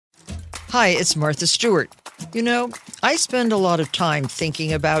Hi, it's Martha Stewart. You know, I spend a lot of time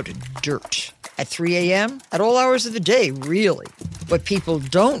thinking about dirt. At 3 a.m., at all hours of the day, really. What people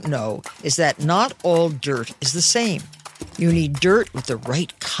don't know is that not all dirt is the same. You need dirt with the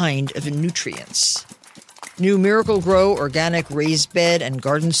right kind of nutrients. New Miracle-Gro organic raised bed and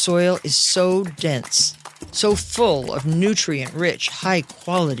garden soil is so dense, so full of nutrient-rich,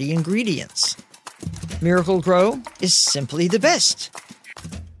 high-quality ingredients. Miracle-Gro is simply the best.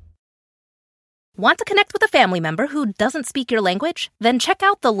 Want to connect with a family member who doesn't speak your language? Then check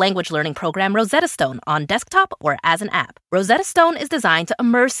out the language learning program Rosetta Stone on desktop or as an app. Rosetta Stone is designed to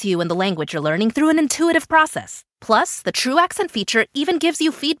immerse you in the language you're learning through an intuitive process. Plus, the True Accent feature even gives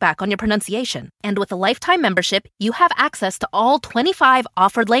you feedback on your pronunciation. And with a lifetime membership, you have access to all 25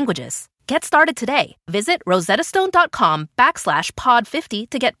 offered languages. Get started today. Visit rosettastone.com/pod50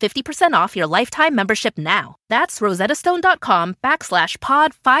 to get 50% off your lifetime membership now. That's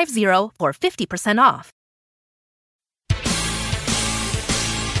rosettastone.com/pod50 for 50% off.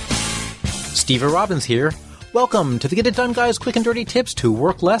 Steve Robbins here. Welcome to the Get It Done Guys quick and dirty tips to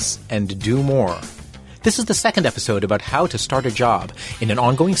work less and do more. This is the second episode about how to start a job in an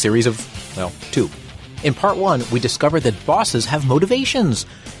ongoing series of, two. In part one, we discovered that bosses have motivations.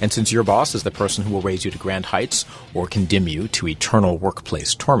 And since your boss is the person who will raise you to grand heights or condemn you to eternal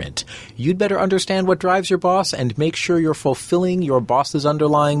workplace torment, you'd better understand what drives your boss and make sure you're fulfilling your boss's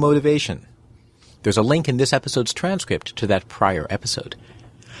underlying motivation. There's a link in this episode's transcript to that prior episode.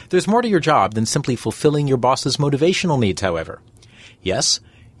 There's more to your job than simply fulfilling your boss's motivational needs, however. Yes,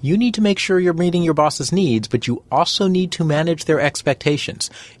 you need to make sure you're meeting your boss's needs, but you also need to manage their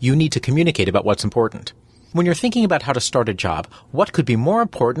expectations. You need to communicate about what's important. When you're thinking about how to start a job, what could be more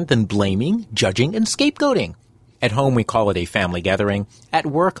important than blaming, judging, and scapegoating? At home, we call it a family gathering. At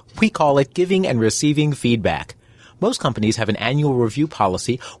work, we call it giving and receiving feedback. Most companies have an annual review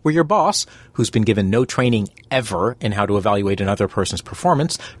policy where your boss, who's been given no training ever in how to evaluate another person's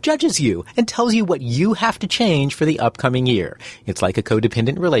performance, judges you and tells you what you have to change for the upcoming year. It's like a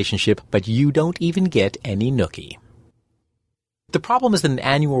codependent relationship, but you don't even get any nookie. The problem is that an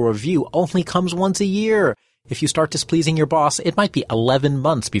annual review only comes once a year. If you start displeasing your boss, it might be 11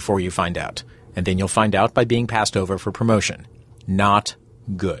 months before you find out. And then you'll find out by being passed over for promotion. Not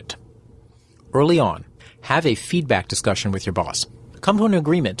good. Early on, have a feedback discussion with your boss. Come to an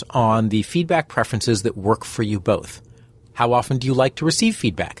agreement on the feedback preferences that work for you both. How often do you like to receive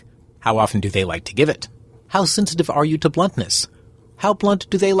feedback? How often do they like to give it? How sensitive are you to bluntness? How blunt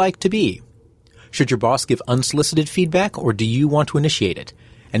do they like to be? Should your boss give unsolicited feedback, or do you want to initiate it?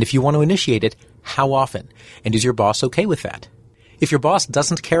 And if you want to initiate it, how often? And is your boss okay with that? If your boss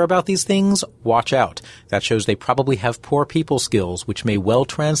doesn't care about these things, watch out. That shows they probably have poor people skills, which may well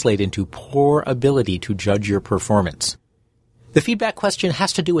translate into poor ability to judge your performance. The feedback question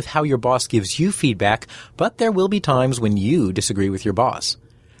has to do with how your boss gives you feedback, but there will be times when you disagree with your boss.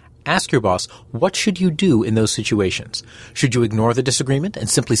 Ask your boss, what should you do in those situations? Should you ignore the disagreement and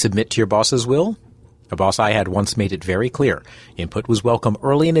simply submit to your boss's will? A boss I had once made it very clear. Input was welcome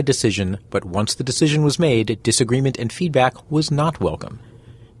early in a decision, but once the decision was made, disagreement and feedback was not welcome.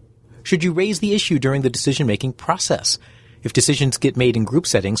 Should you raise the issue during the decision-making process? If decisions get made in group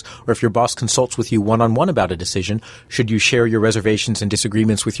settings, or if your boss consults with you one-on-one about a decision, should you share your reservations and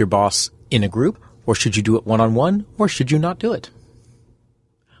disagreements with your boss in a group, or should you do it one-on-one, or should you not do it?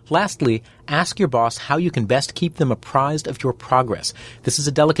 Lastly, ask your boss how you can best keep them apprised of your progress. This is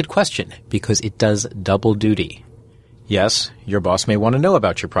a delicate question because it does double duty. Yes, your boss may want to know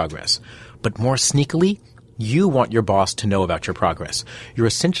about your progress, but more sneakily, you want your boss to know about your progress. You're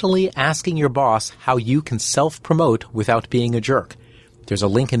essentially asking your boss how you can self-promote without being a jerk. There's a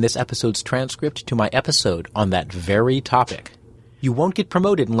link in this episode's transcript to my episode on that very topic. You won't get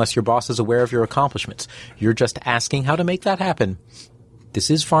promoted unless your boss is aware of your accomplishments. You're just asking how to make that happen. This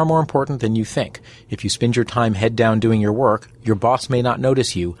is far more important than you think. If you spend your time head down doing your work, your boss may not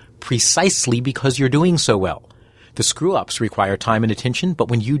notice you precisely because you're doing so well. The screw-ups require time and attention, but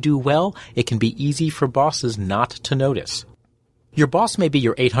when you do well, it can be easy for bosses not to notice. Your boss may be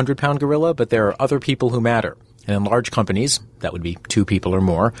your 800-pound gorilla, but there are other people who matter. And in large companies, that would be 2 people or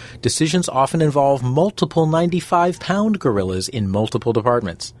more, decisions often involve multiple 95-pound gorillas in multiple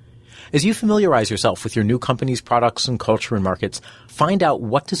departments. As you familiarize yourself with your new company's products and culture and markets, find out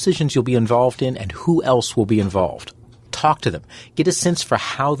what decisions you'll be involved in and who else will be involved. Talk to them. Get a sense for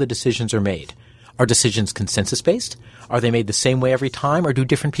how the decisions are made. Are decisions consensus-based? Are they made the same way every time, or do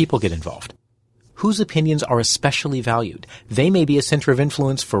different people get involved? Whose opinions are especially valued? They may be a center of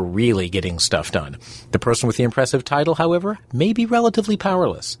influence for really getting stuff done. The person with the impressive title, however, may be relatively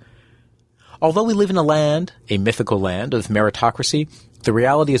powerless. Although we live in a mythical land of meritocracy, The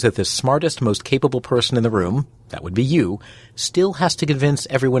reality is that the smartest, most capable person in the room, that would be you, still has to convince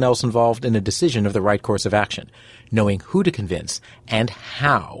everyone else involved in a decision of the right course of action. Knowing who to convince and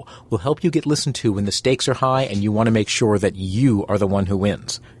how will help you get listened to when the stakes are high and you want to make sure that you are the one who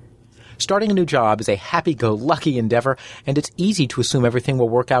wins. Starting a new job is a happy-go-lucky endeavor, and it's easy to assume everything will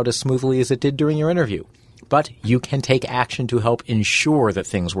work out as smoothly as it did during your interview. But you can take action to help ensure that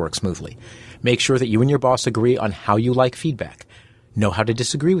things work smoothly. Make sure that you and your boss agree on how you like feedback. Know how to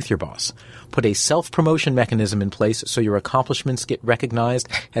disagree with your boss. Put a self-promotion mechanism in place so your accomplishments get recognized,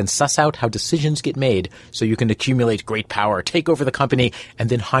 and suss out how decisions get made so you can accumulate great power, take over the company, and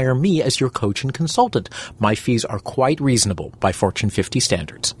then hire me as your coach and consultant. My fees are quite reasonable by Fortune 50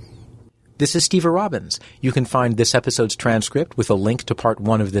 standards. This is Steve Robbins. You can find this episode's transcript with a link to part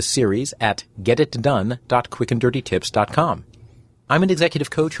 1 of this series at getitdone.quickanddirtytips.com. I'm an executive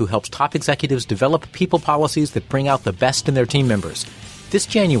coach who helps top executives develop people policies that bring out the best in their team members. This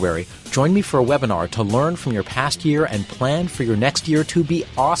January, join me for a webinar to learn from your past year and plan for your next year to be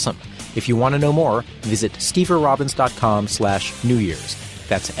awesome. If you want to know more, visit steverobbins.com/New Year's.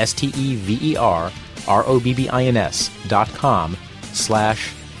 That's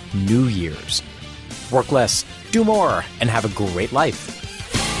STEVEROBBINS.com/New Year's. Work less, do more, and have a great life.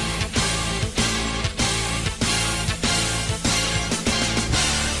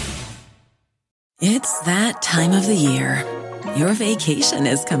 It's that time of the year. Your vacation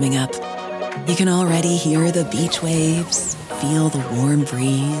is coming up. You can already hear the beach waves, feel the warm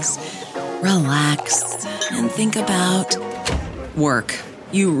breeze, relax, and think about work.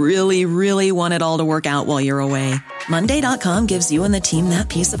 You really, really want it all to work out while you're away. Monday.com gives you and the team that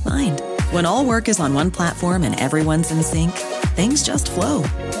peace of mind. When all work is on one platform and everyone's in sync, things just flow.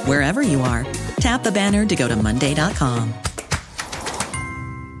 Wherever you are, tap the banner to go to Monday.com.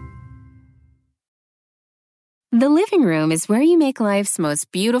 The living room is where you make life's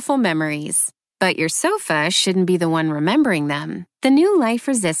most beautiful memories. But your sofa shouldn't be the one remembering them. The new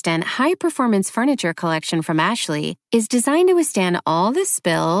life-resistant, high-performance furniture collection from Ashley is designed to withstand all the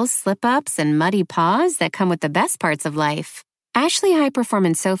spills, slip-ups, and muddy paws that come with the best parts of life. Ashley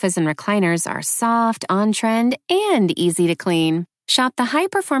high-performance sofas and recliners are soft, on-trend, and easy to clean. Shop the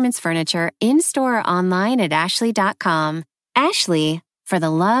high-performance furniture in-store or online at ashley.com. Ashley, for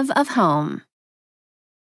the love of home.